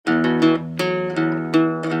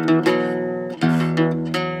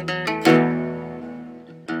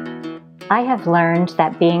I have learned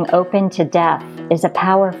that being open to death is a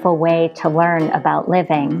powerful way to learn about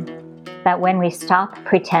living. That when we stop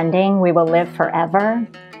pretending we will live forever,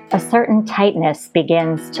 a certain tightness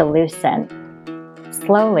begins to loosen.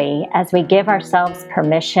 Slowly, as we give ourselves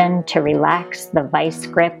permission to relax the vice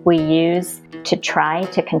grip we use to try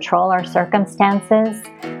to control our circumstances,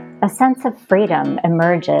 a sense of freedom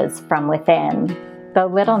emerges from within. Though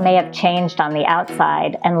little may have changed on the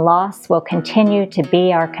outside and loss will continue to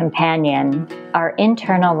be our companion, our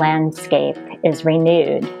internal landscape is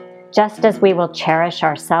renewed. Just as we will cherish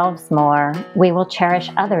ourselves more, we will cherish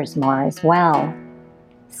others more as well.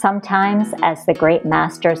 Sometimes, as the great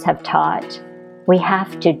masters have taught, we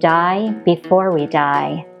have to die before we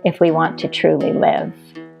die if we want to truly live.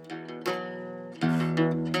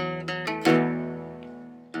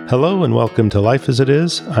 Hello and welcome to Life as It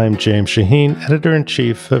Is. I'm James Shaheen,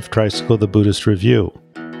 Editor-in-Chief of Tricycle the Buddhist Review.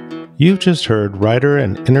 You've just heard writer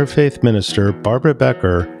and interfaith minister Barbara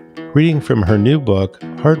Becker reading from her new book,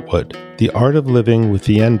 Heartwood, The Art of Living with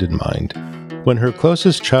the End in Mind. When her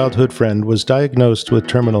closest childhood friend was diagnosed with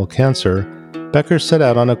terminal cancer, Becker set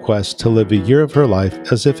out on a quest to live a year of her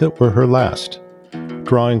life as if it were her last.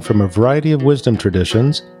 Drawing from a variety of wisdom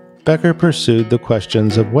traditions, Becker pursued the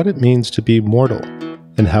questions of what it means to be mortal,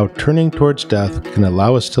 and how turning towards death can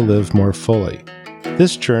allow us to live more fully.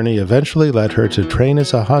 This journey eventually led her to train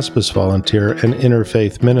as a hospice volunteer and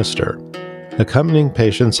interfaith minister, accompanying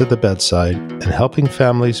patients at the bedside and helping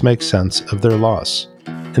families make sense of their loss.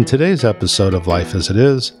 In today's episode of Life as It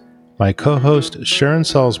Is, my co-host Sharon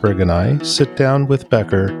Salzberg and I sit down with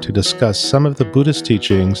Becker to discuss some of the Buddhist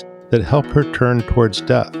teachings that help her turn towards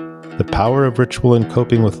death, the power of ritual in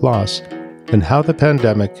coping with loss, and how the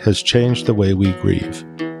pandemic has changed the way we grieve.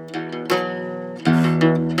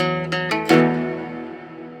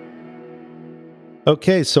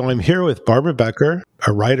 Okay, so I'm here with Barbara Becker,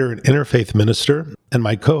 a writer and interfaith minister, and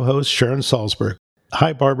my co-host Sharon Salzberg.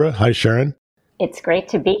 Hi, Barbara. Hi, Sharon. It's great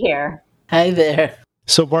to be here. Hi there.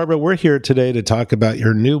 So, Barbara, we're here today to talk about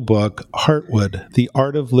your new book, Heartwood, The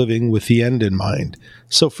Art of Living with the End in Mind.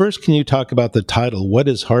 So first, can you talk about the title? What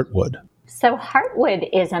is Heartwood? So heartwood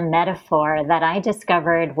is a metaphor that I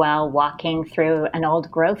discovered while walking through an old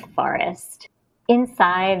growth forest.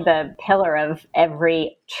 Inside the pillar of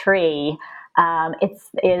every tree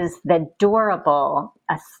is the durable,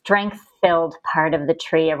 strength-filled part of the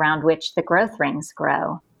tree around which the growth rings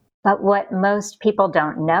grow. But what most people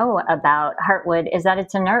don't know about heartwood is that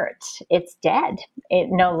it's inert. It's dead. It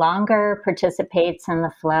no longer participates in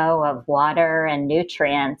the flow of water and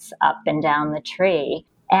nutrients up and down the tree.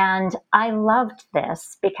 And I loved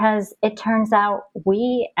this because it turns out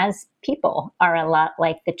we as people are a lot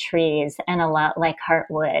like the trees and a lot like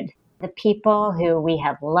heartwood. The people who we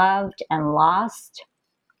have loved and lost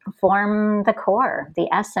form the core, the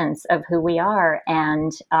essence of who we are,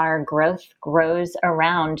 and our growth grows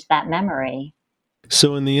around that memory.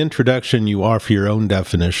 So in the introduction, you offer your own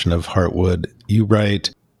definition of heartwood. You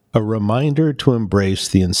write, a reminder to embrace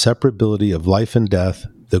the inseparability of life and death,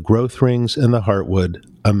 the growth rings and the heartwood,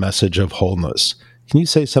 a message of wholeness. Can you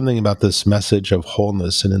say something about this message of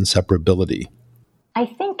wholeness and inseparability? I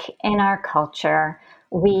think in our culture,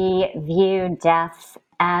 we view death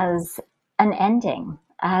as an ending,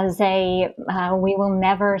 as we will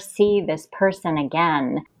never see this person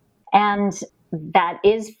again. And that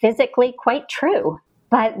is physically quite true.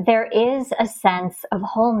 But there is a sense of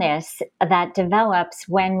wholeness that develops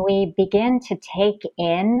when we begin to take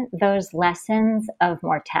in those lessons of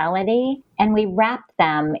mortality and we wrap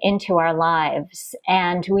them into our lives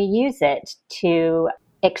and we use it to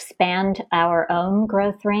expand our own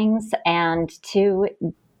growth rings and to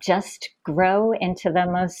just grow into the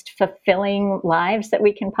most fulfilling lives that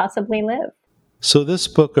we can possibly live. So this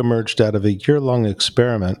book emerged out of a year-long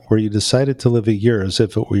experiment where you decided to live a year as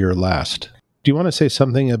if it were your last. Do you want to say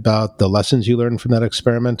something about the lessons you learned from that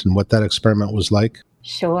experiment and what that experiment was like?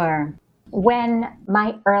 Sure. When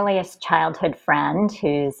my earliest childhood friend,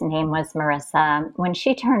 whose name was Marissa, when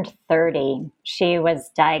she turned 30, she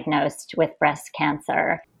was diagnosed with breast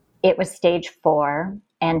cancer. It was stage 4,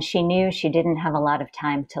 and she knew she didn't have a lot of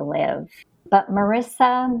time to live. But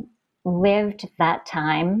Marissa lived that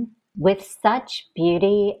time with such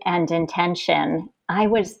beauty and intention. I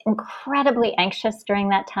was incredibly anxious during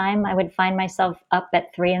that time. I would find myself up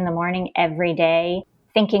at 3 a.m. every day,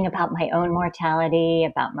 thinking about my own mortality,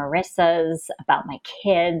 about Marissa's, about my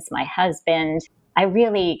kids, my husband. I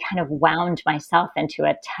really kind of wound myself into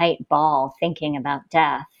a tight ball thinking about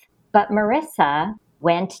death. But Marissa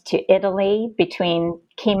went to Italy between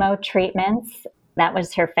chemo treatments. That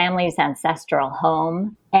was her family's ancestral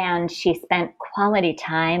home. And she spent quality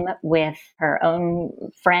time with her own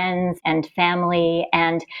friends and family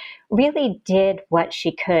and really did what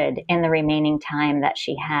she could in the remaining time that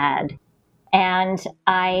she had. And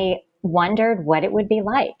I wondered what it would be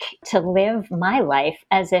like to live my life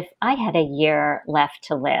as if I had a year left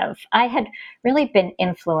to live. I had really been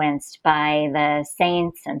influenced by the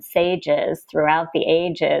saints and sages throughout the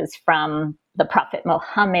ages, from the Prophet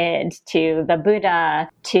Muhammad to the Buddha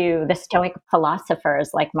to the Stoic philosophers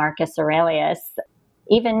like Marcus Aurelius,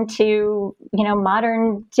 even to,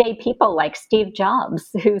 modern day people like Steve Jobs,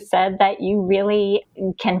 who said that you really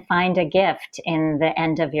can find a gift in the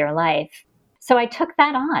end of your life. So I took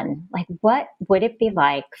that on. Like, what would it be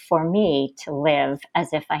like for me to live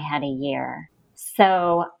as if I had a year?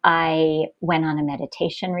 So I went on a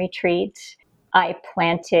meditation retreat. I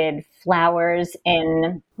planted flowers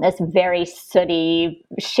in this very sooty,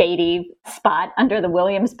 shady spot under the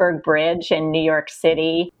Williamsburg Bridge in New York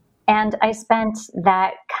City. And I spent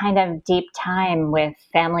that kind of deep time with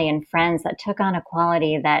family and friends that took on a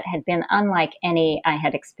quality that had been unlike any I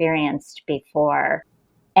had experienced before.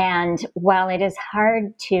 And while it is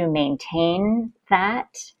hard to maintain that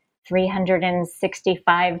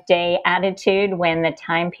 365-day attitude when the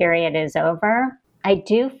time period is over, I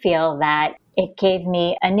do feel that it gave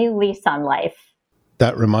me a new lease on life.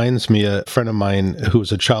 That reminds me, a friend of mine who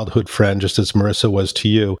was a childhood friend, just as Marissa was to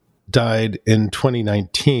you, died in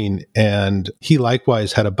 2019, and he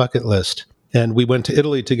likewise had a bucket list. And we went to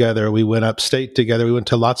Italy together, we went upstate together, we went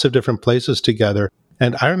to lots of different places together.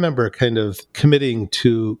 And I remember kind of committing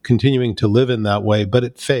to continuing to live in that way, but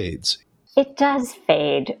it fades. It does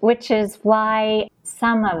fade, which is why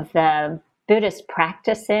some of the Buddhist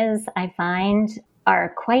practices I find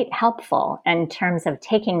are quite helpful in terms of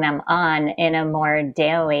taking them on in a more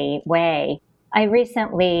daily way. I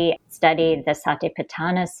recently studied the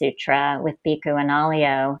Satipatthana Sutra with Bhikkhu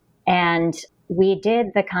Analayo, and we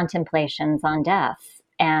did the contemplations on death,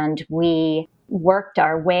 and we worked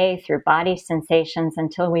our way through body sensations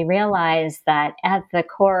until we realized that at the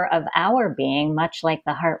core of our being, much like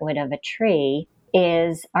the heartwood of a tree,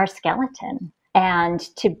 is our skeleton. And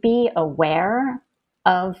to be aware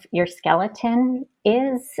of your skeleton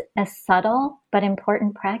is a subtle but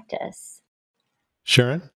important practice.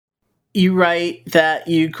 Sharon? You write that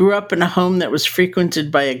you grew up in a home that was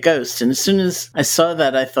frequented by a ghost. And as soon as I saw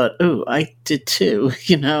that, I thought, oh, I did too,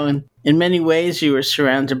 and in many ways you were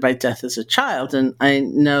surrounded by death as a child. And I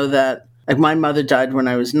know that, like, my mother died when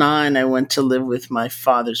I was 9. I went to live with my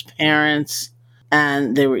father's parents,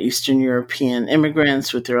 and they were Eastern European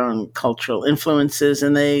immigrants with their own cultural influences.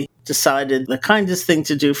 And they decided the kindest thing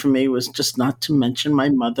to do for me was just not to mention my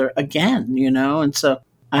mother again, And so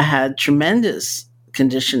I had tremendous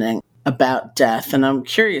conditioning about death. And I'm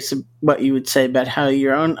curious what you would say about how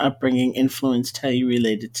your own upbringing influenced how you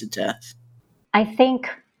related to death. I think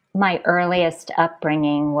my earliest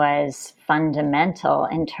upbringing was fundamental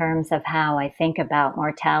in terms of how I think about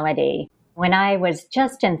mortality. When I was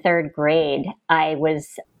just in 3rd grade, I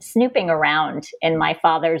was snooping around in my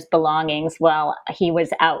father's belongings while he was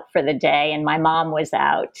out for the day and my mom was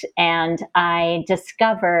out. And I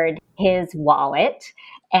discovered his wallet,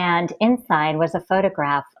 and inside was a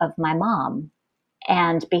photograph of my mom.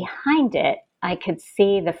 And behind it, I could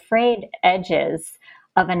see the frayed edges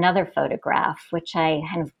of another photograph, which I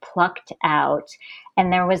kind of plucked out.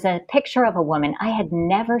 And there was a picture of a woman I had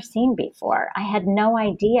never seen before. I had no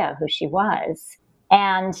idea who she was.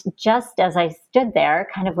 And just as I stood there,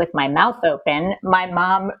 kind of with my mouth open, my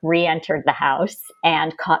mom re-entered the house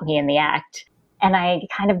and caught me in the act. And I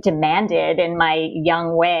kind of demanded in my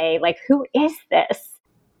young way, like, who is this?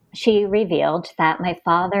 She revealed that my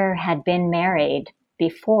father had been married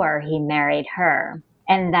before he married her,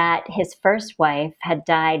 and that his first wife had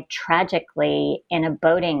died tragically in a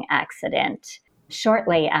boating accident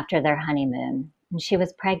shortly after their honeymoon. And she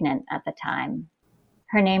was pregnant at the time.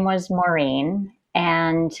 Her name was Maureen,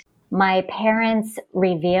 and my parents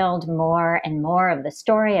revealed more and more of the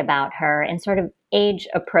story about her in sort of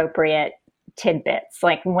age-appropriate tidbits.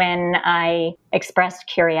 Like when I expressed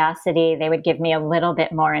curiosity, they would give me a little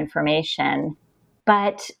bit more information.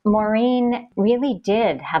 But Maureen really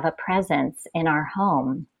did have a presence in our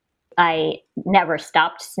home. I never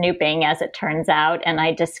stopped snooping, as it turns out, and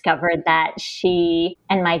I discovered that she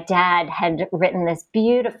and my dad had written this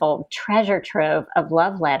beautiful treasure trove of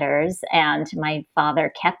love letters, and my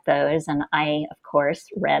father kept those, and I, of course,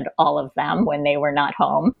 read all of them when they were not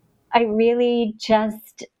home. I really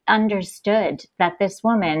just understood that this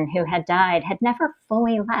woman who had died had never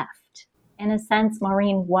fully left. In a sense,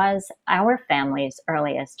 Maureen was our family's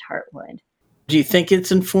earliest heartwood. Do you think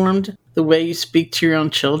it's informed the way you speak to your own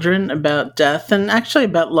children about death and actually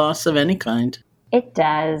about loss of any kind? It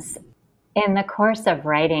does. In the course of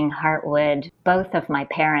writing Heartwood, both of my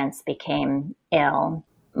parents became ill.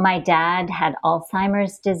 My dad had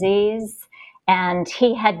Alzheimer's disease, and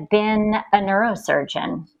he had been a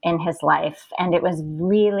neurosurgeon in his life. And it was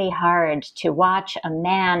really hard to watch a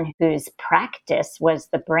man whose practice was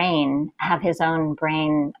the brain have his own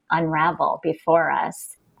brain unravel before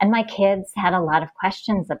us. And my kids had a lot of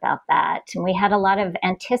questions about that. And we had a lot of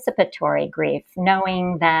anticipatory grief,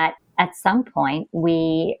 knowing that at some point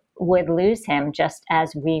we would lose him just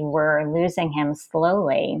as we were losing him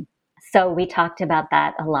slowly. So we talked about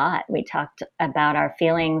that a lot. We talked about our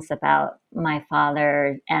feelings about my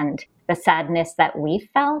father and the sadness that we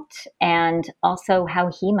felt and also how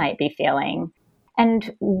he might be feeling.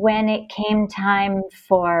 And when it came time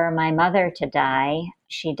for my mother to die,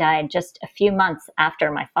 she died just a few months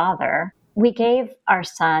after my father. We gave our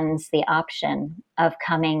sons the option of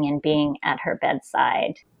coming and being at her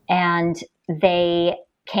bedside. And they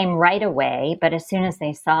came right away, but as soon as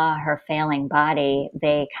they saw her failing body,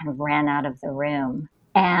 they kind of ran out of the room.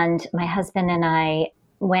 And my husband and I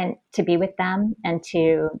went to be with them and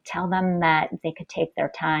to tell them that they could take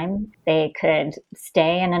their time. They could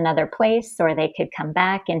stay in another place or they could come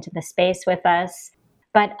back into the space with us.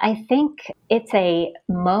 But I think it's a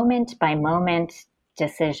moment by moment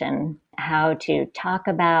decision how to talk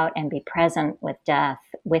about and be present with death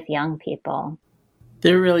with young people.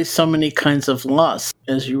 There are really so many kinds of loss,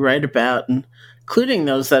 as you write about, including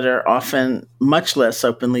those that are often much less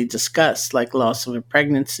openly discussed, like loss of a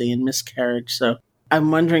pregnancy and miscarriage. So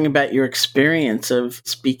I'm wondering about your experience of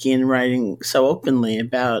speaking and writing so openly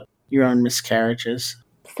about your own miscarriages.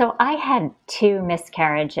 So I had 2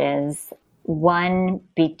 miscarriages, one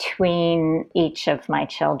between each of my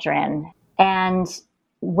children. And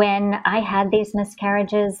when I had these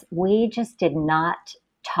miscarriages, we just did not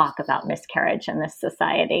talk about miscarriage in this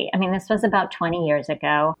society. I mean, this was about 20 years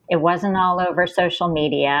ago. It wasn't all over social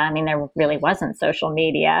media. I mean, there really wasn't social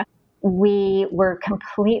media. We were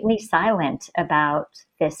completely silent about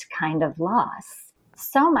this kind of loss.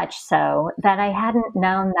 So much so that I hadn't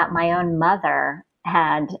known that my own mother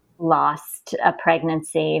had lost a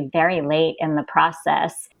pregnancy very late in the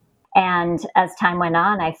process. And as time went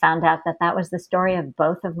on, I found out that that was the story of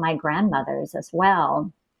both of my grandmothers as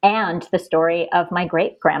well. And the story of my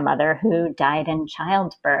great-grandmother who died in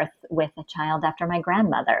childbirth with a child after my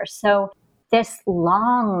grandmother. So this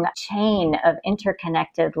long chain of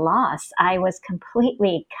interconnected loss, I was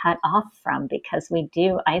completely cut off from because we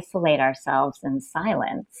do isolate ourselves in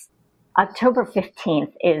silence. October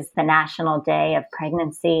 15th is the National Day of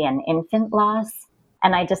Pregnancy and Infant Loss.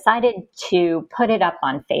 And I decided to put it up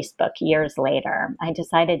on Facebook years later. I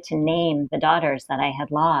decided to name the daughters that I had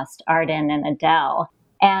lost, Arden and Adele.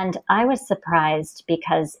 And I was surprised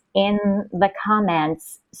because in the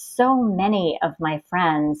comments, so many of my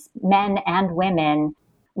friends, men and women,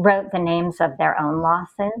 wrote the names of their own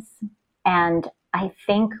losses. And I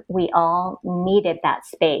think we all needed that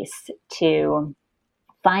space to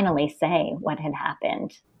finally say what had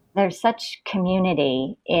happened. There's such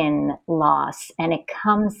community in loss, and it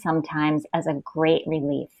comes sometimes as a great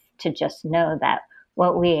relief to just know that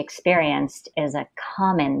what we experienced is a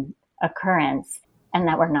common occurrence and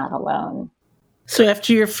that we're not alone. So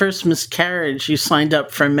after your first miscarriage, you signed up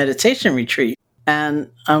for a meditation retreat. And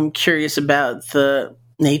I'm curious about the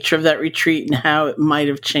nature of that retreat and how it might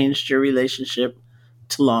have changed your relationship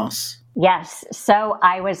to loss. Yes. So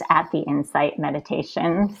I was at the Insight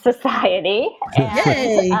Meditation Society.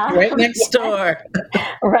 Yay! Right next door.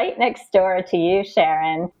 Right next door to you,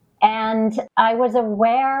 Sharon. And I was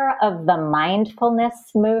aware of the mindfulness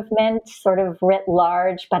movement sort of writ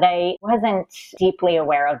large, but I wasn't deeply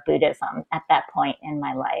aware of Buddhism at that point in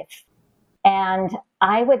my life. And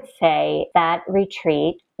I would say that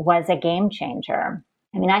retreat was a game changer.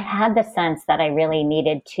 I mean, I had the sense that I really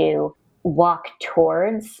needed to walk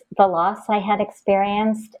towards the loss I had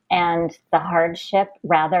experienced and the hardship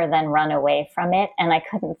rather than run away from it. And I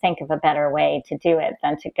couldn't think of a better way to do it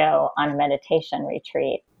than to go on a meditation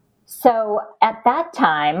retreat. So at that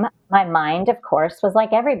time, my mind, of course, was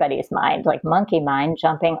like everybody's mind, like monkey mind,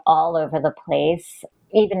 jumping all over the place,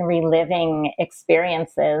 even reliving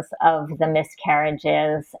experiences of the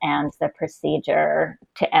miscarriages and the procedure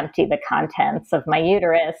to empty the contents of my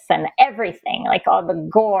uterus and everything, like all the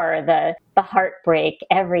gore, the heartbreak,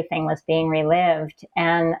 everything was being relived.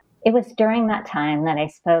 And it was during that time that I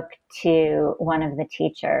spoke to one of the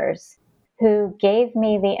teachers who gave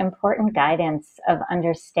me the important guidance of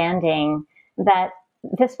understanding that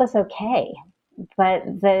this was okay, But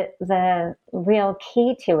the real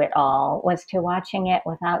key to it all was to watching it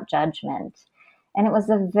without judgment. And it was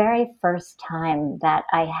the very first time that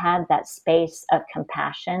I had that space of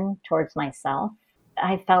compassion towards myself.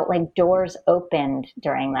 I felt like doors opened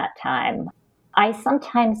during that time. I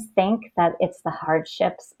sometimes think that it's the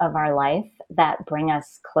hardships of our life that bring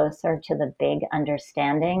us closer to the big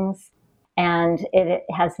understandings. And it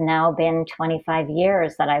has now been 25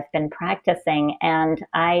 years that I've been practicing. And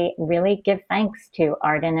I really give thanks to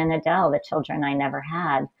Arden and Adele, the children I never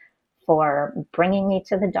had, for bringing me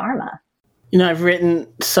to the Dharma. I've written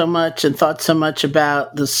so much and thought so much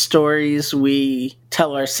about the stories we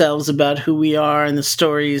tell ourselves about who we are and the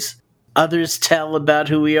stories others tell about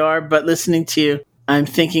who we are. But listening to you, I'm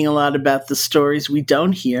thinking a lot about the stories we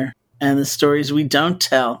don't hear and the stories we don't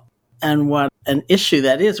tell, and what an issue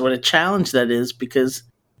that is, what a challenge that is, because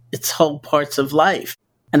it's whole parts of life.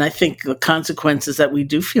 And I think the consequence is that we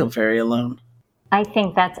do feel very alone. I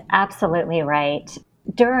think that's absolutely right.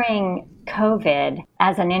 During COVID,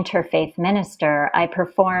 as an interfaith minister, I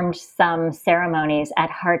performed some ceremonies at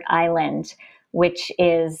Hart Island, which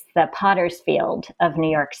is the Potter's Field of New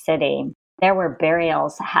York City. There were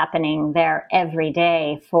burials happening there every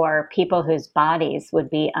day for people whose bodies would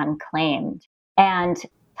be unclaimed. And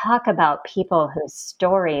talk about people whose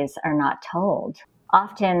stories are not told.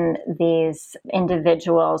 Often these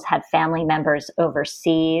individuals had family members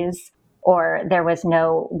overseas, or there was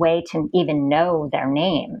no way to even know their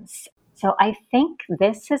names. So I think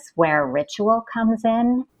this is where ritual comes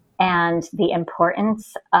in, and the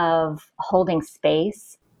importance of holding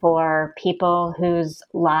space for people whose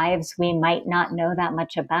lives we might not know that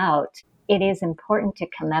much about. It is important to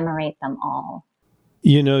commemorate them all.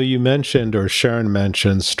 You mentioned, or Sharon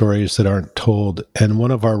mentioned, stories that aren't told. And one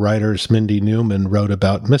of our writers, Mindy Newman, wrote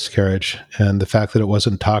about miscarriage and the fact that it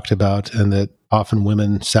wasn't talked about, and that often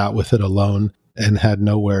women sat with it alone and had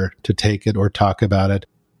nowhere to take it or talk about it.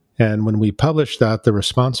 And when we published that, the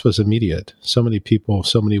response was immediate. So many people,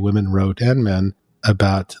 so many women wrote, and men,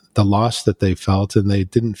 about the loss that they felt, and they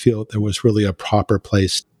didn't feel there was really a proper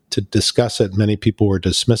place to discuss it. Many people were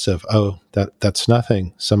dismissive. Oh, that's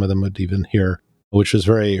nothing. Some of them would even hear, which was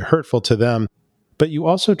very hurtful to them. But you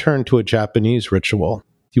also turned to a Japanese ritual.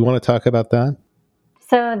 Do you want to talk about that?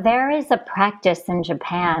 So there is a practice in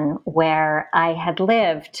Japan where I had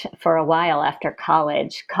lived for a while after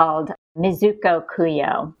college called Mizuko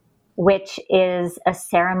Kuyo, which is a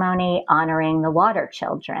ceremony honoring the water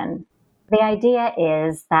children. The idea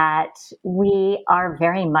is that we are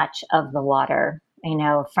very much of the water,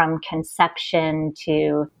 from conception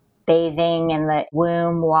to bathing in the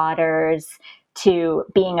womb waters, to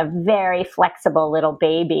being a very flexible little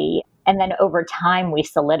baby. And then over time, we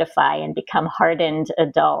solidify and become hardened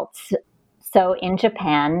adults. So in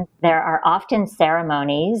Japan, there are often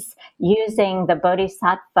ceremonies using the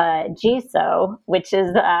Bodhisattva Jiso, which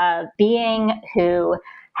is a being who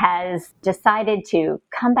has decided to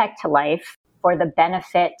come back to life for the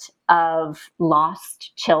benefit of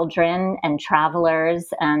lost children and travelers,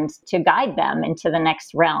 and to guide them into the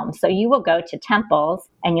next realm. So you will go to temples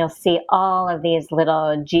and you'll see all of these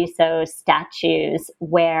little Jiso statues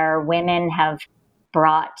where women have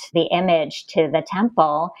brought the image to the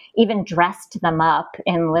temple, even dressed them up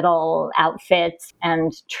in little outfits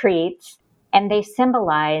and treats. And they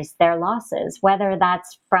symbolize their losses, whether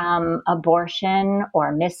that's from abortion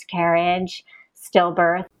or miscarriage,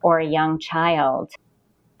 stillbirth, or a young child.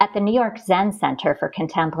 At the New York Zen Center for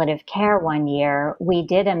Contemplative Care one year, we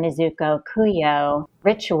did a Mizuko Kuyo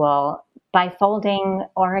ritual by folding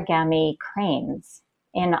origami cranes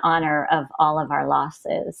in honor of all of our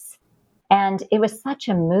losses. And it was such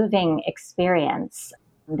a moving experience.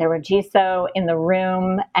 There were Jiso in the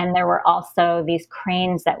room, and there were also these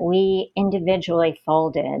cranes that we individually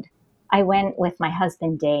folded. I went with my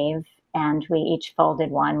husband, Dave, and we each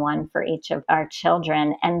folded one for each of our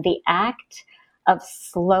children. And the act of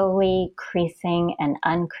slowly creasing and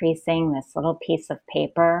uncreasing this little piece of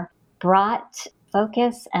paper brought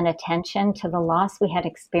focus and attention to the loss we had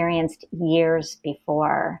experienced years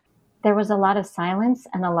before. There was a lot of silence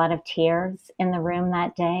and a lot of tears in the room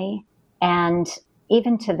that day. And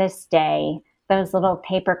even to this day, those little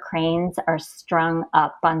paper cranes are strung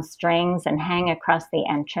up on strings and hang across the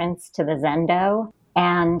entrance to the zendo.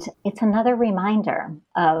 And it's another reminder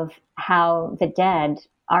of how the dead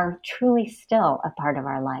are truly still a part of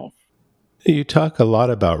our life. You talk a lot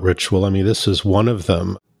about ritual. I mean, this is one of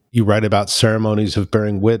them. You write about ceremonies of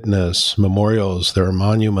bearing witness, memorials, there are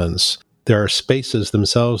monuments. There are spaces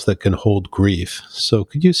themselves that can hold grief. So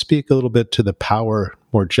could you speak a little bit to the power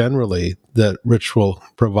more generally that ritual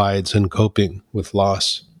provides in coping with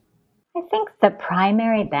loss? I think The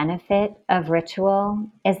primary benefit of ritual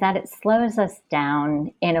is that it slows us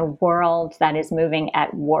down in a world that is moving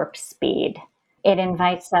at warp speed. It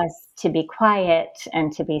invites us to be quiet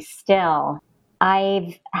and to be still.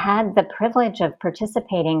 I've had the privilege of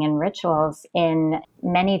participating in rituals in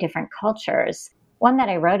many different cultures. One that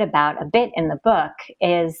I wrote about a bit in the book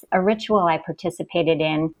is a ritual I participated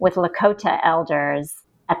in with Lakota elders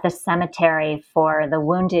at the cemetery for the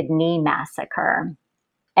Wounded Knee Massacre.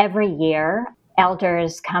 Every year,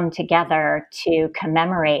 elders come together to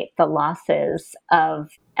commemorate the losses of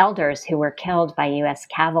elders who were killed by U.S.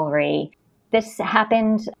 cavalry. This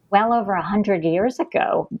happened well over 100 years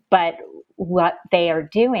ago, but what they are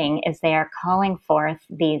doing is they are calling forth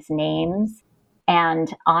these names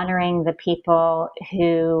and honoring the people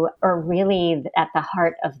who are really at the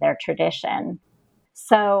heart of their tradition.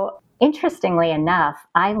 So, interestingly enough,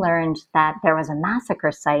 I learned that there was a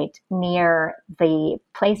massacre site near the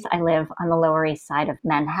place I live on the Lower East Side of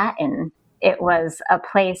Manhattan. It was a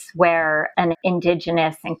place where an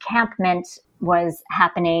indigenous encampment was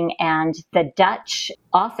happening, and the Dutch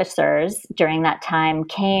officers during that time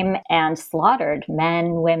came and slaughtered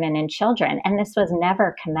men, women, and children. And this was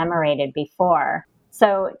never commemorated before.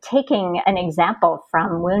 So taking an example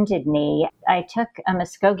from Wounded Knee, I took a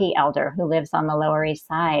Muskogee elder who lives on the Lower East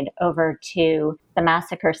Side over to the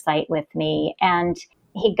massacre site with me, and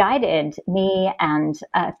he guided me and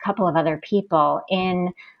a couple of other people in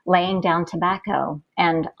laying down tobacco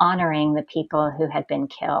and honoring the people who had been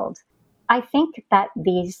killed. I think that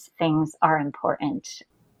these things are important.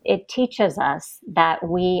 It teaches us that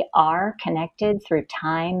we are connected through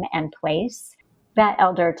time and place. That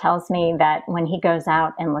elder tells me that when he goes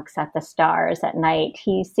out and looks at the stars at night,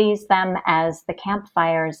 he sees them as the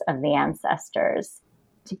campfires of the ancestors.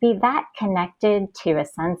 To be that connected to a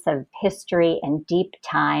sense of history and deep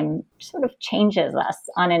time sort of changes us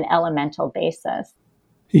on an elemental basis.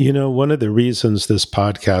 You know, one of the reasons this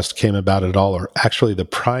podcast came about at all, or actually the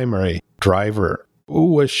primary driver,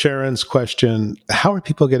 was Sharon's question, how are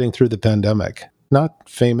people getting through the pandemic? Not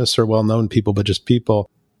famous or well-known people, but just people.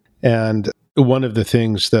 And one of the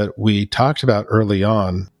things that we talked about early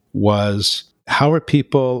on was, how are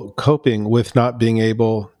people coping with not being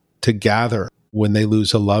able to gather when they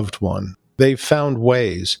lose a loved one? They've found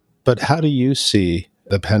ways, but how do you see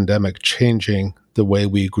the pandemic changing the way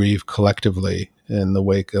we grieve collectively in the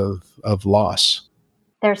wake of loss?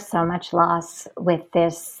 There's so much loss with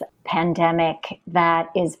this pandemic that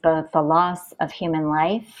is both the loss of human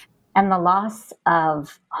life and the loss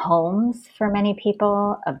of homes for many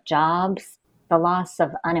people, of jobs, the loss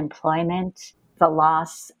of unemployment, the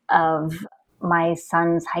loss of my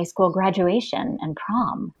son's high school graduation and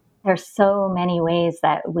prom. There's so many ways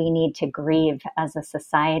that we need to grieve as a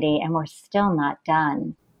society, and we're still not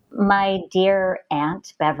done. My dear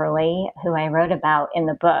Aunt Beverly, who I wrote about in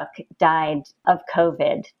the book, died of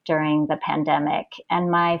COVID during the pandemic.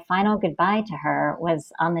 And my final goodbye to her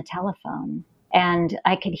was on the telephone. And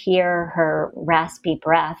I could hear her raspy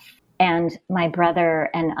breath. And my brother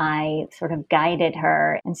and I sort of guided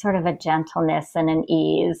her in sort of a gentleness and an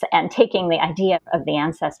ease. And taking the idea of the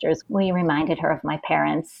ancestors, we reminded her of my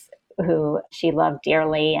parents, who she loved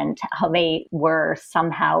dearly, and how they were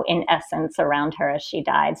somehow in essence around her as she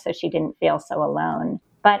died, so she didn't feel so alone.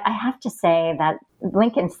 But I have to say that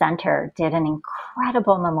Lincoln Center did an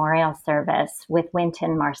incredible memorial service with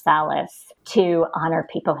Wynton Marsalis to honor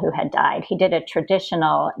people who had died. He did a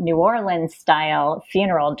traditional New Orleans style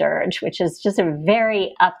funeral dirge, which is just a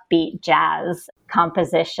very upbeat jazz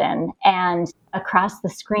composition. And across the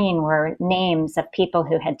screen were names of people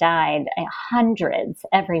who had died, hundreds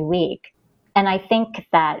every week. And I think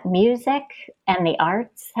that music and the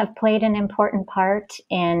arts have played an important part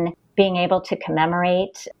in being able to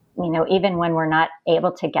commemorate, even when we're not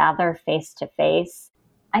able to gather face to face.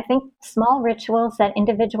 I think small rituals that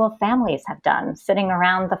individual families have done, sitting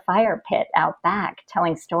around the fire pit out back,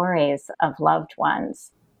 telling stories of loved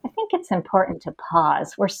ones. I think it's important to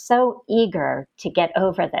pause. We're so eager to get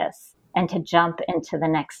over this and to jump into the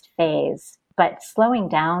next phase. But slowing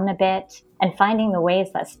down a bit and finding the ways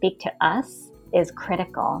that speak to us is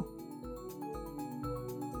critical.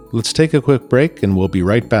 Let's take a quick break and we'll be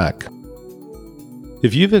right back.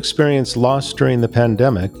 If you've experienced loss during the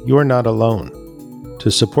pandemic, you're not alone.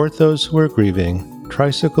 To support those who are grieving,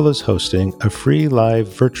 Tricycle is hosting a free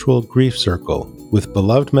live virtual grief circle with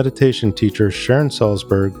beloved meditation teachers Sharon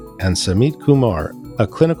Salzberg and Samit Kumar, a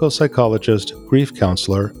clinical psychologist, grief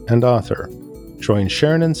counselor, and author. Join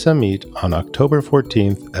Sharon and Samit on October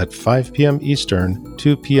 14th at 5 p.m. Eastern,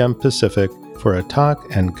 2 p.m. Pacific for a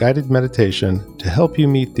talk and guided meditation to help you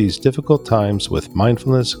meet these difficult times with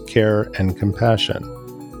mindfulness, care, and compassion.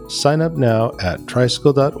 Sign up now at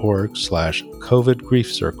trischool.org/COVID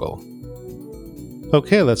Grief Circle.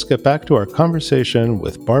 Okay, let's get back to our conversation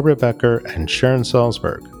with Barbara Becker and Sharon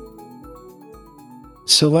Salzberg.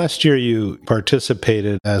 So last year you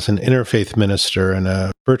participated as an interfaith minister in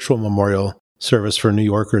a virtual memorial service for New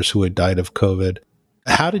Yorkers who had died of COVID.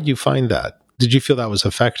 How did you find that? Did you feel that was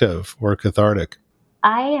effective or cathartic?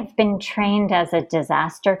 I have been trained as a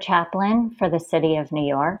disaster chaplain for the city of New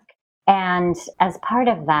York. And as part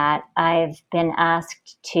of that, I've been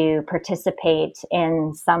asked to participate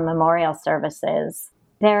in some memorial services.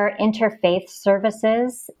 They're interfaith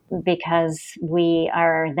services because we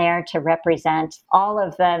are there to represent all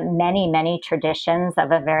of the many, many traditions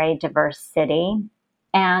of a very diverse city.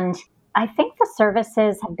 And I think the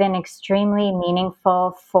services have been extremely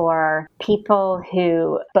meaningful for people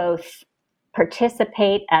who both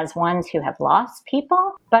participate as ones who have lost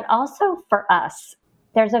people, but also for us.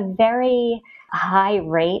 There's a very high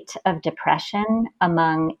rate of depression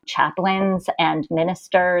among chaplains and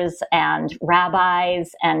ministers and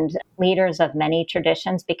rabbis and leaders of many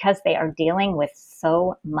traditions because they are dealing with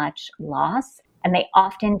so much loss, and they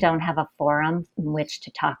often don't have a forum in which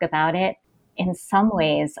to talk about it. In some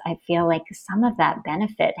ways, I feel like some of that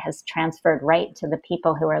benefit has transferred right to the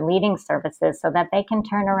people who are leading services so that they can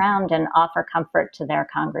turn around and offer comfort to their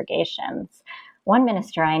congregations. One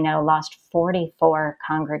minister I know lost 44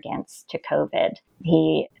 congregants to COVID.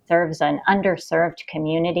 He serves an underserved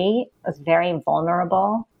community, was very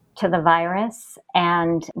vulnerable to the virus.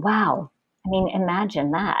 And wow, I mean, imagine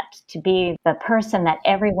that, to be the person that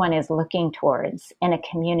everyone is looking towards in a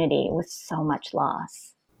community with so much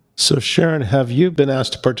loss. So Sharon, have you been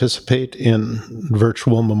asked to participate in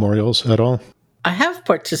virtual memorials at all? I have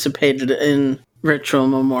participated in virtual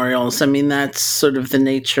memorials. I mean, that's sort of the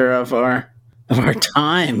nature of our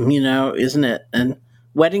time, isn't it? And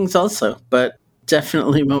weddings also, but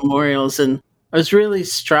definitely memorials. And I was really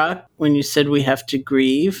struck when you said we have to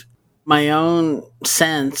grieve. My own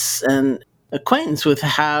sense and acquaintance with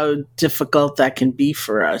how difficult that can be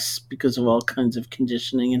for us because of all kinds of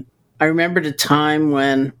conditioning. And I remembered a time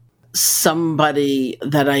when somebody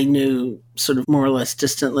that I knew sort of more or less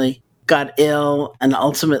distantly got ill and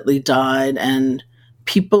ultimately died, and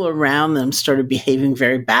people around them started behaving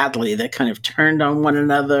very badly. They kind of turned on one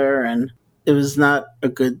another, and it was not a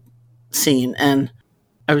good scene. And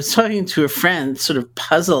I was talking to a friend, sort of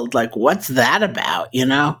puzzled, like, what's that about,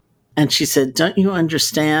 And she said, don't you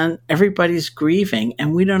understand? Everybody's grieving,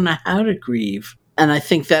 and we don't know how to grieve. And I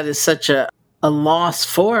think that is such a loss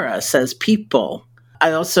for us as people.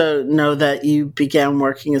 I also know that you began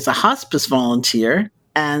working as a hospice volunteer.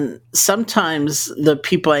 And sometimes the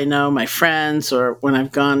people I know, my friends, or when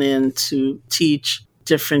I've gone in to teach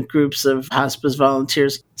different groups of hospice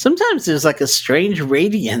volunteers, sometimes there's like a strange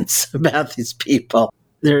radiance about these people.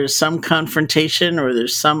 There's some confrontation or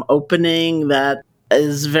there's some opening that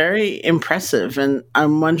is very impressive. And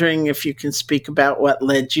I'm wondering if you can speak about what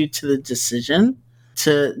led you to the decision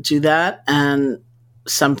to do that and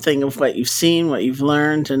something of what you've seen, what you've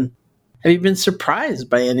learned, and have you been surprised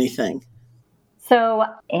by anything? So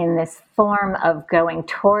in this form of going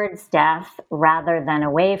towards death rather than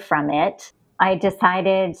away from it, I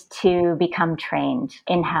decided to become trained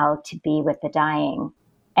in how to be with the dying.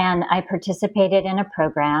 And I participated in a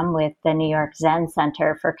program with the New York Zen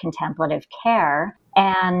Center for Contemplative Care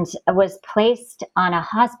and was placed on a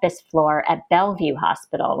hospice floor at Bellevue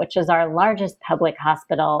Hospital, which is our largest public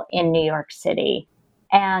hospital in New York City.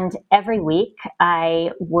 And every week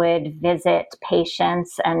I would visit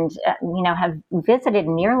patients and, have visited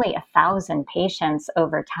nearly 1,000 patients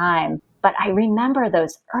over time. But I remember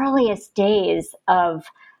those earliest days of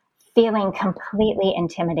feeling completely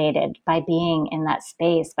intimidated by being in that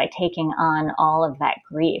space, by taking on all of that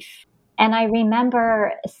grief. And I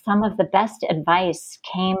remember some of the best advice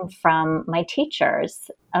came from my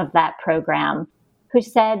teachers of that program, who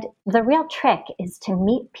said, the real trick is to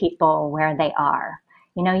meet people where they are.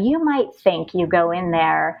 You might think you go in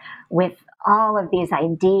there with all of these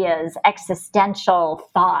ideas, existential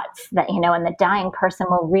thoughts that, and the dying person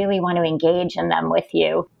will really want to engage in them with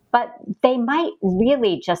you. But they might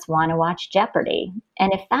really just want to watch Jeopardy.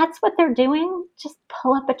 And if that's what they're doing, just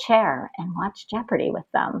pull up a chair and watch Jeopardy with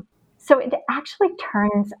them. So it actually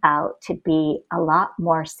turns out to be a lot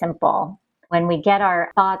more simple. When we get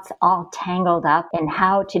our thoughts all tangled up in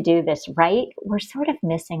how to do this right, we're sort of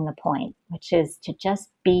missing the point, which is to just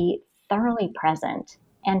be thoroughly present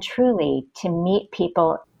and truly to meet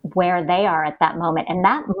people where they are at that moment. And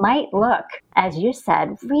that might look, as you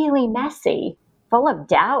said, really messy, full of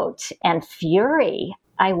doubt and fury.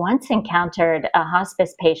 I once encountered a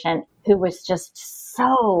hospice patient who was just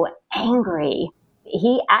so angry.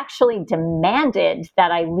 he actually demanded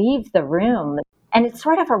that I leave the room. And it's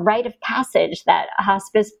sort of a rite of passage that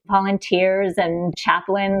hospice volunteers and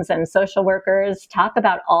chaplains and social workers talk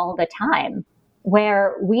about all the time,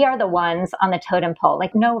 where we are the ones on the totem pole.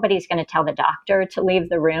 Like, nobody's going to tell the doctor to leave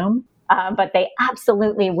the room, but they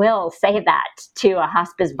absolutely will say that to a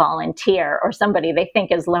hospice volunteer or somebody they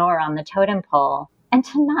think is lower on the totem pole. And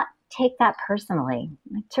to not take that personally,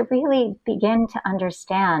 to really begin to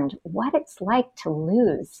understand what it's like to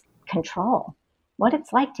lose control, what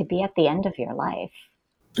it's like to be at the end of your life.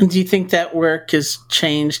 And do you think that work has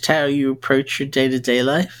changed how you approach your day-to-day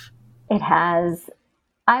life? It has.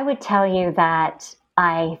 I would tell you that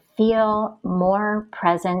I feel more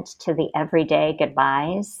present to the everyday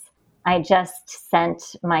goodbyes. I just sent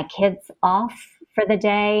my kids off for the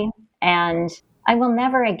day, and I will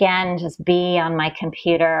never again just be on my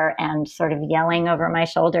computer and sort of yelling over my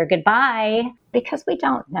shoulder, goodbye, because we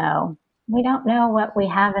don't know. We don't know what we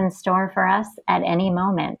have in store for us at any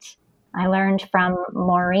moment. I learned from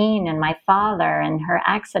Maureen and my father and her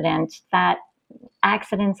accident that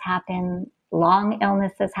accidents happen, long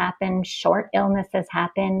illnesses happen, short illnesses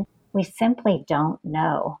happen. We simply don't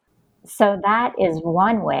know. So that is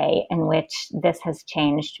one way in which this has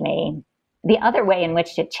changed me. The other way in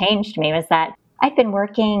which it changed me was that I've been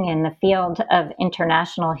working in the field of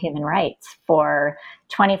international human rights for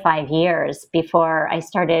 25 years before I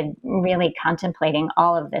started really contemplating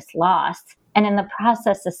all of this loss. And in the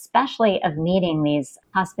process, especially of meeting these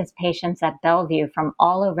hospice patients at Bellevue from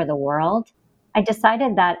all over the world, I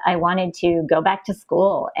decided that I wanted to go back to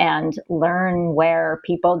school and learn where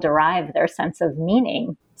people derive their sense of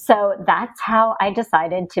meaning. So that's how I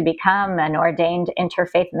decided to become an ordained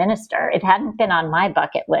interfaith minister. It hadn't been on my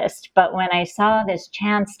bucket list, but when I saw this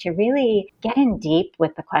chance to really get in deep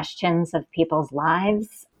with the questions of people's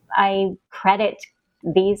lives, I credit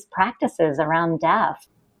these practices around death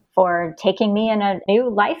for taking me in a new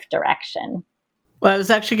life direction. Well, I was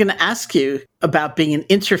actually going to ask you about being an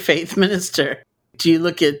interfaith minister. Do you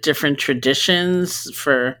look at different traditions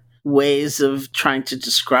for ways of trying to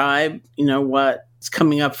describe, what's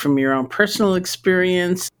coming up from your own personal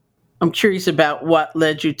experience? I'm curious about what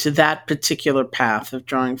led you to that particular path of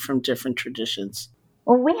drawing from different traditions.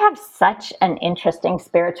 Well, we have such an interesting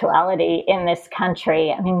spirituality in this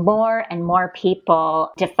country. I mean, more and more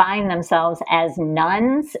people define themselves as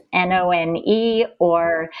nuns, None,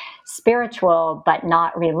 or spiritual but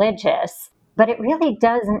not religious. But it really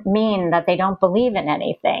doesn't mean that they don't believe in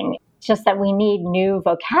anything. It's just that we need new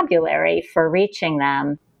vocabulary for reaching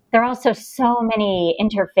them. There are also so many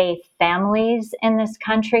interfaith families in this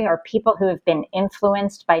country, or people who have been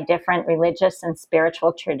influenced by different religious and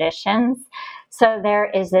spiritual traditions. So there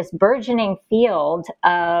is this burgeoning field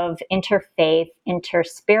of interfaith,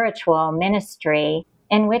 interspiritual ministry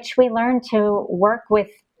in which we learn to work with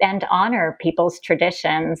and honor people's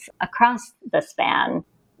traditions across the span.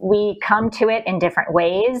 We come to it in different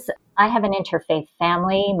ways. I have an interfaith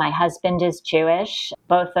family. My husband is Jewish.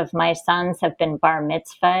 Both of my sons have been bar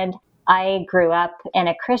mitzvahed. I grew up in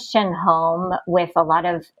a Christian home with a lot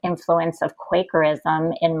of influence of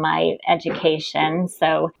Quakerism in my education.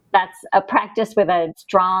 So that's a practice with a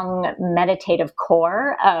strong meditative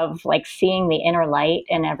core of like seeing the inner light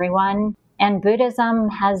in everyone. And Buddhism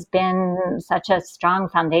has been such a strong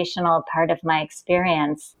foundational part of my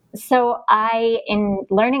experience. So in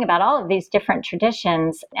learning about all of these different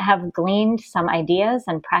traditions, have gleaned some ideas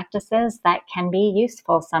and practices that can be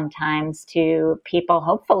useful sometimes to people,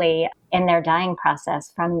 hopefully, in their dying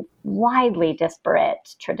process from widely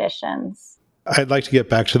disparate traditions. I'd like to get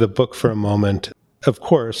back to the book for a moment. Of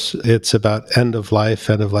course, it's about end of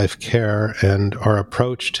life care, and our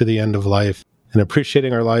approach to the end of life and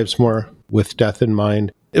appreciating our lives more with death in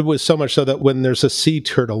mind. It was so much so that when there's a sea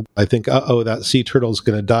turtle, I think, that sea turtle's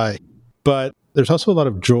going to die. But there's also a lot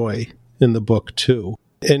of joy in the book, too.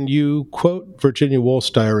 And you quote Virginia Woolf's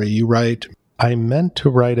diary. You write, "I meant to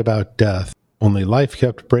write about death, only life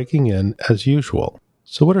kept breaking in as usual."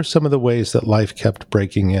 So what are some of the ways that life kept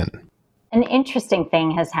breaking in? An interesting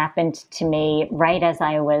thing has happened to me right as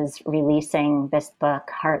I was releasing this book,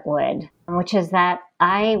 Heartwood, which is that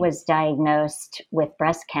I was diagnosed with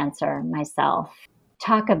breast cancer myself.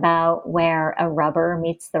 Talk about where a rubber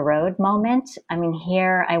meets the road moment. I mean,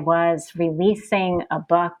 here I was releasing a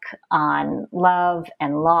book on love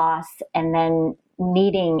and loss, and then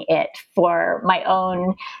needing it for my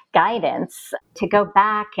own guidance to go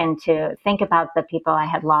back and to think about the people I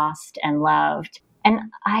had lost and loved. And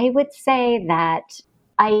I would say that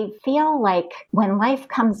I feel like when life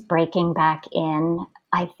comes breaking back in,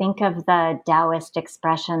 I think of the Taoist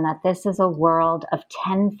expression that this is a world of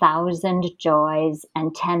 10,000 joys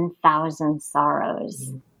and 10,000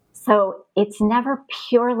 sorrows. So it's never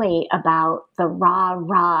purely about the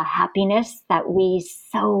raw happiness that we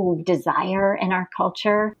so desire in our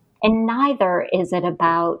culture. And neither is it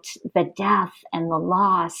about the death and the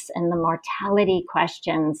loss and the mortality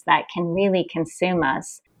questions that can really consume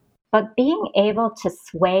us. But being able to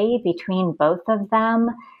sway between both of them,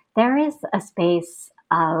 there is a space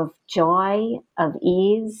of joy, of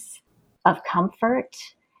ease, of comfort.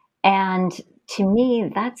 And to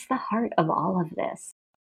me, that's the heart of all of this.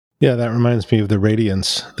 Yeah, that reminds me of the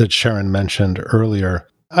radiance that Sharon mentioned earlier.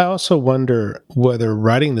 I also wonder whether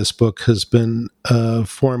writing this book has been a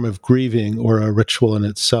form of grieving or a ritual in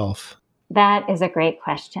itself. That is a great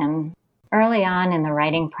question. Early on in the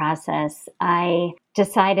writing process, I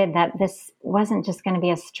decided that this wasn't just going to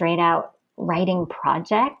be a straight out writing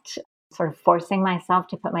project, sort of forcing myself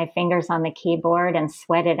to put my fingers on the keyboard and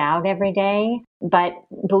sweat it out every day. But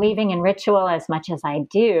believing in ritual as much as I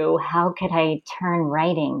do, how could I turn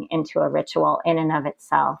writing into a ritual in and of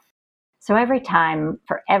itself? So every time,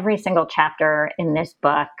 for every single chapter in this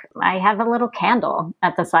book, I have a little candle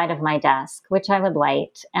at the side of my desk, which I would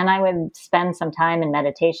light. And I would spend some time in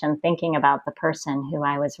meditation thinking about the person who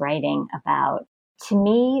I was writing about. To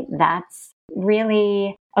me, that's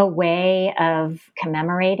really a way of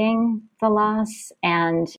commemorating the loss.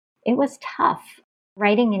 And it was tough.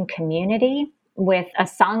 Writing in community with a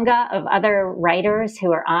sangha of other writers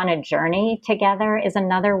who are on a journey together is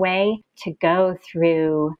another way to go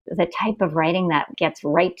through the type of writing that gets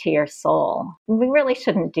right to your soul. We really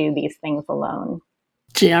shouldn't do these things alone.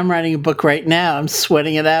 Gee, I'm writing a book right now. I'm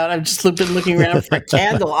sweating it out. I've just been looking around for a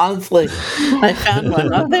candle, honestly. I found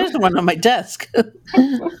one. Oh, there's one on my desk.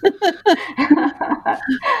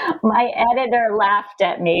 My editor laughed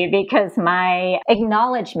at me because my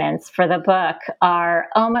acknowledgments for the book are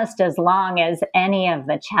almost as long as any of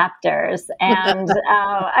the chapters. And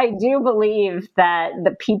I do believe that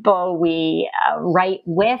the people we write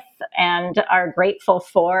with and are grateful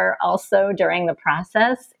for also during the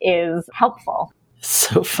process is helpful.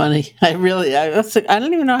 So funny. I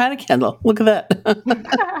don't even know how to candle. Look at that.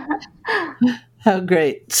 How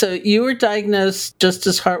great. So you were diagnosed just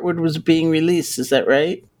as Heartwood was being released. Is that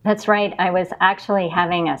right? That's right. I was actually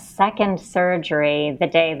having a second surgery the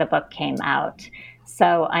day the book came out.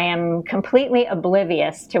 So I am completely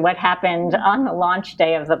oblivious to what happened on the launch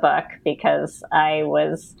day of the book because I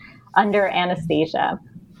was under anesthesia.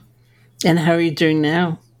 And how are you doing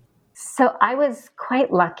now? So I was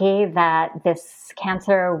quite lucky that this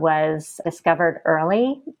cancer was discovered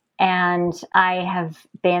early, and I have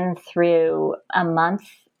been through a month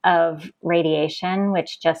of radiation,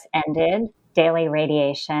 which just ended, daily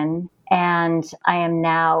radiation, and I am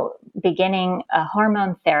now beginning a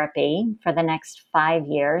hormone therapy for the next 5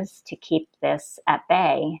 years to keep this at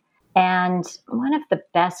bay. And one of the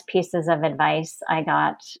best pieces of advice I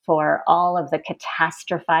got for all of the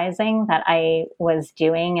catastrophizing that I was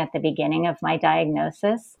doing at the beginning of my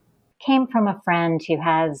diagnosis came from a friend who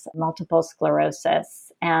has multiple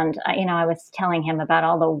sclerosis. And, I was telling him about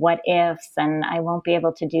all the what ifs and I won't be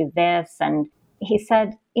able to do this. And he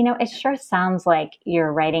said, it sure sounds like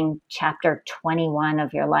you're writing chapter 21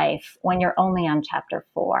 of your life when you're only on chapter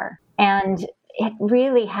 4. And it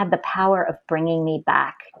really had the power of bringing me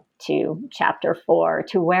back to chapter 4,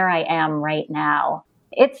 to where I am right now.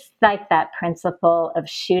 It's like that principle of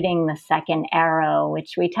shooting the second arrow,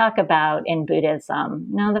 which we talk about in Buddhism.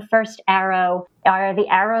 Now, the first arrow are the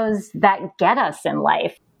arrows that get us in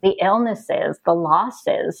life, the illnesses, the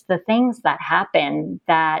losses, the things that happen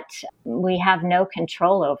that we have no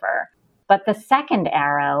control over. But the second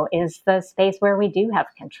arrow is the space where we do have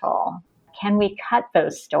control. Can we cut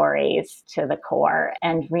those stories to the core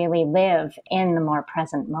and really live in the more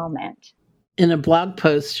present moment? In a blog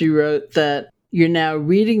post, you wrote that you're now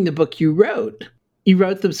reading the book you wrote. You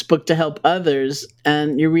wrote this book to help others,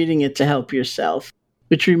 and you're reading it to help yourself,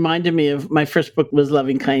 which reminded me of my first book was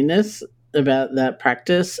Loving Kindness, about that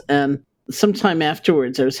practice. And sometime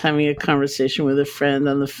afterwards, I was having a conversation with a friend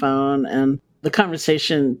on the phone, and the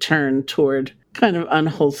conversation turned toward kind of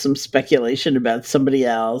unwholesome speculation about somebody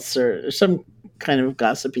else or some kind of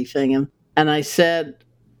gossipy thing. And I said,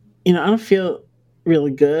 I don't feel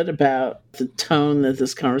really good about the tone that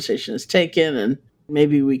this conversation has taken, and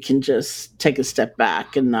maybe we can just take a step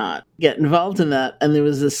back and not get involved in that. And there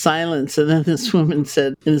was this silence, and then this woman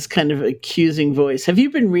said in this kind of accusing voice, "Have you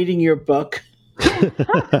been reading your book?" So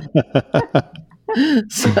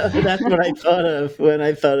that's what I thought of when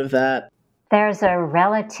I thought of that. There's a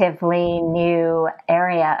relatively new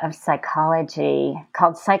area of psychology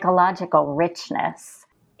called psychological richness.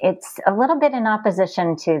 it's a little bit in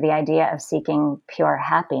opposition to the idea of seeking pure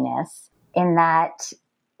happiness, in that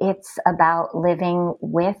it's about living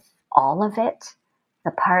with all of it,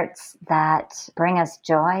 the parts that bring us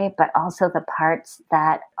joy, but also the parts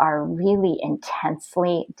that are really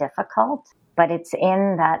intensely difficult. But it's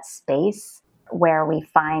in that space where we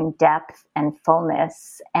find depth and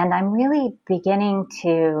fullness. And I'm really beginning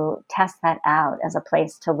to test that out as a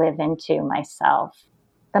place to live into myself.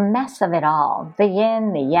 The mess of it all, the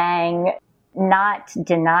yin, the yang, not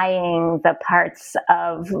denying the parts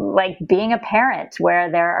of like being a parent where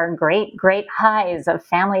there are great, great highs of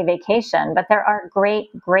family vacation, but there are great,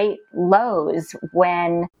 great lows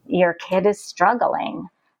when your kid is struggling.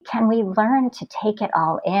 Can we learn to take it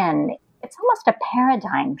all in? It's almost a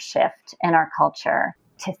paradigm shift in our culture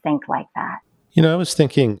to think like that. I was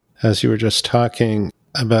thinking as you were just talking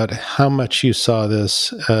about how much you saw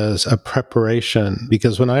this as a preparation,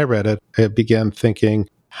 because when I read it, I began thinking,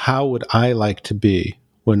 how would I like to be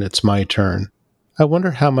when it's my turn? I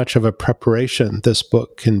wonder how much of a preparation this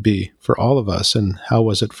book can be for all of us, and how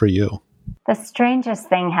was it for you? The strangest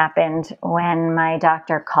thing happened when my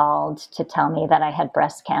doctor called to tell me that I had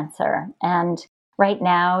breast cancer. And right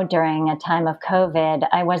now, during a time of COVID,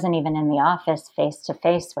 I wasn't even in the office face to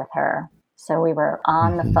face with her. So we were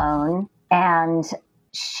on the phone, and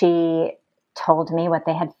she told me what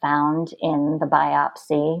they had found in the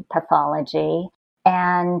biopsy pathology.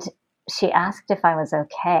 And she asked if I was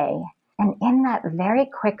okay. And in that very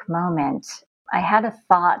quick moment, I had a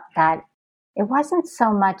thought that it wasn't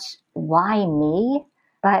so much why me,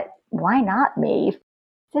 but why not me?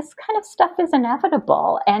 This kind of stuff is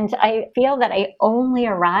inevitable. And I feel that I only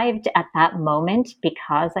arrived at that moment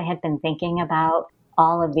because I had been thinking about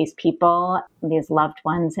all of these people, these loved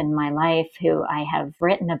ones in my life who I have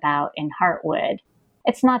written about in Heartwood.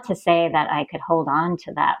 It's not to say that I could hold on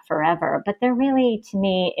to that forever, but there really, to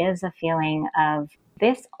me, is a feeling of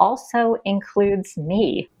this also includes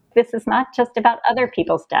me. This is not just about other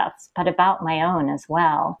people's deaths, but about my own as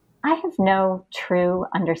well. I have no true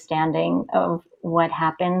understanding of what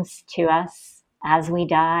happens to us as we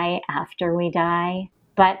die, after we die.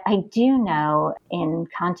 But I do know in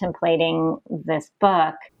contemplating this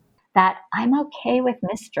book that I'm okay with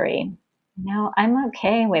mystery. I'm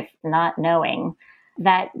okay with not knowing.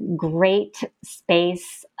 That great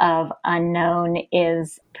space of unknown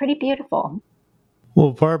is pretty beautiful.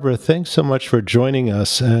 Well, Barbara, thanks so much for joining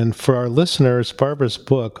us. And for our listeners, Barbara's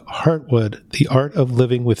book, Heartwood, The Art of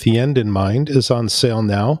Living with the End in Mind, is on sale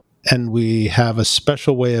now. And we have a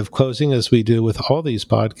special way of closing, as we do with all these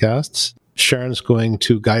podcasts. Sharon's going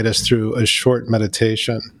to guide us through a short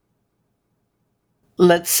meditation.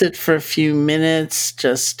 Let's sit for a few minutes.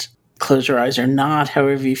 Just close your eyes or not,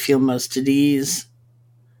 however you feel most at ease.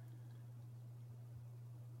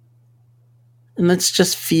 And let's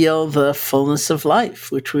just feel the fullness of life,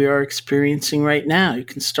 which we are experiencing right now. You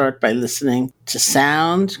can start by listening to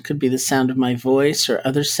sound. It could be the sound of my voice or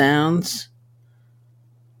other sounds.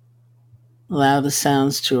 Allow the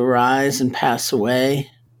sounds to arise and pass away.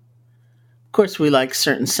 Of course, we like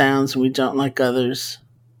certain sounds and we don't like others.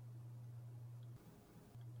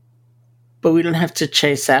 But we don't have to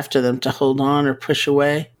chase after them to hold on or push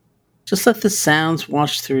away. Just let the sounds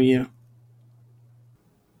wash through you.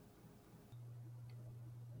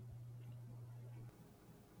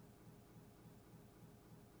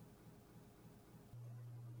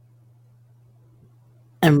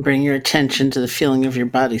 And bring your attention to the feeling of your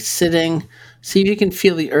body sitting. See if you can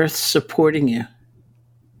feel the earth supporting you.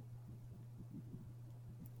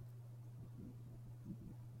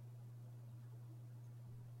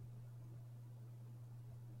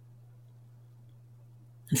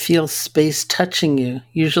 And feel space touching you.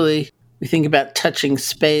 Usually we think about touching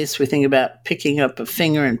space. We think about picking up a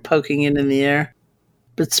finger and poking it in the air.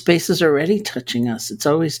 But space is already touching us. It's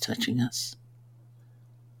always touching us.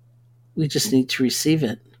 We just need to receive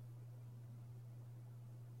it.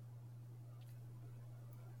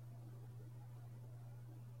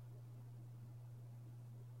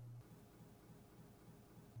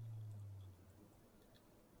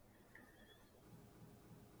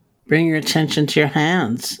 Bring your attention to your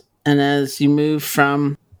hands. And as you move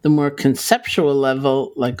from the more conceptual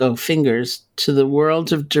level, like fingers, to the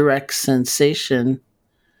world of direct sensation,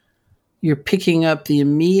 you're picking up the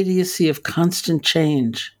immediacy of constant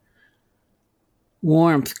change.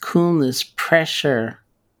 Warmth, coolness, pressure,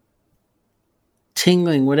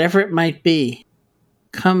 tingling, whatever it might be,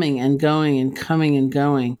 coming and going and coming and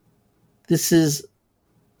going. This is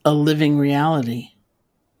a living reality.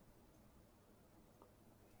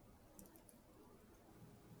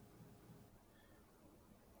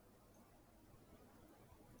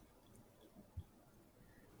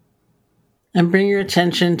 And bring your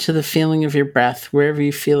attention to the feeling of your breath, wherever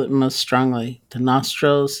you feel it most strongly. The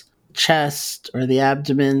nostrils, chest, or the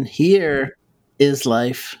abdomen. Here is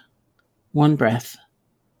life. One breath.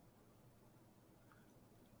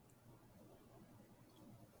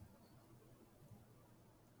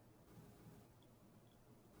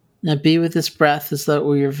 Now be with this breath as though it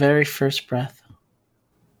were your very first breath.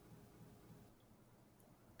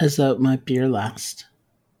 As though it might be your last.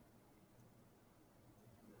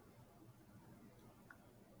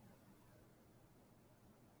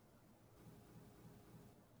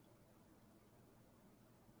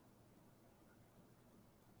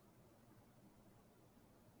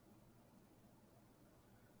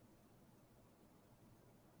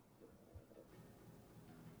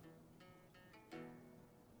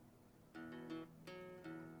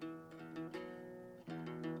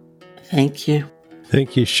 Thank you.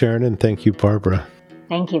 Thank you, Sharon, and thank you, Barbara.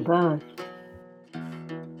 Thank you both.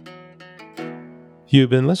 You've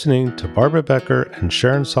been listening to Barbara Becker and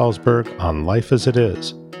Sharon Salzberg on Life as It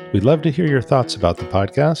Is. We'd love to hear your thoughts about the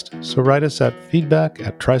podcast, so write us at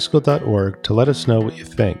feedback@trischool.org to let us know what you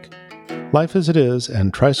think. Life as It Is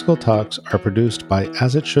and Trischool Talks are produced by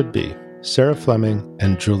As It Should Be, Sarah Fleming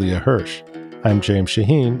and Julia Hirsch. I'm James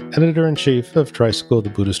Shaheen, Editor-in-Chief of Trischool, the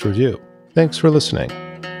Buddhist Review. Thanks for listening.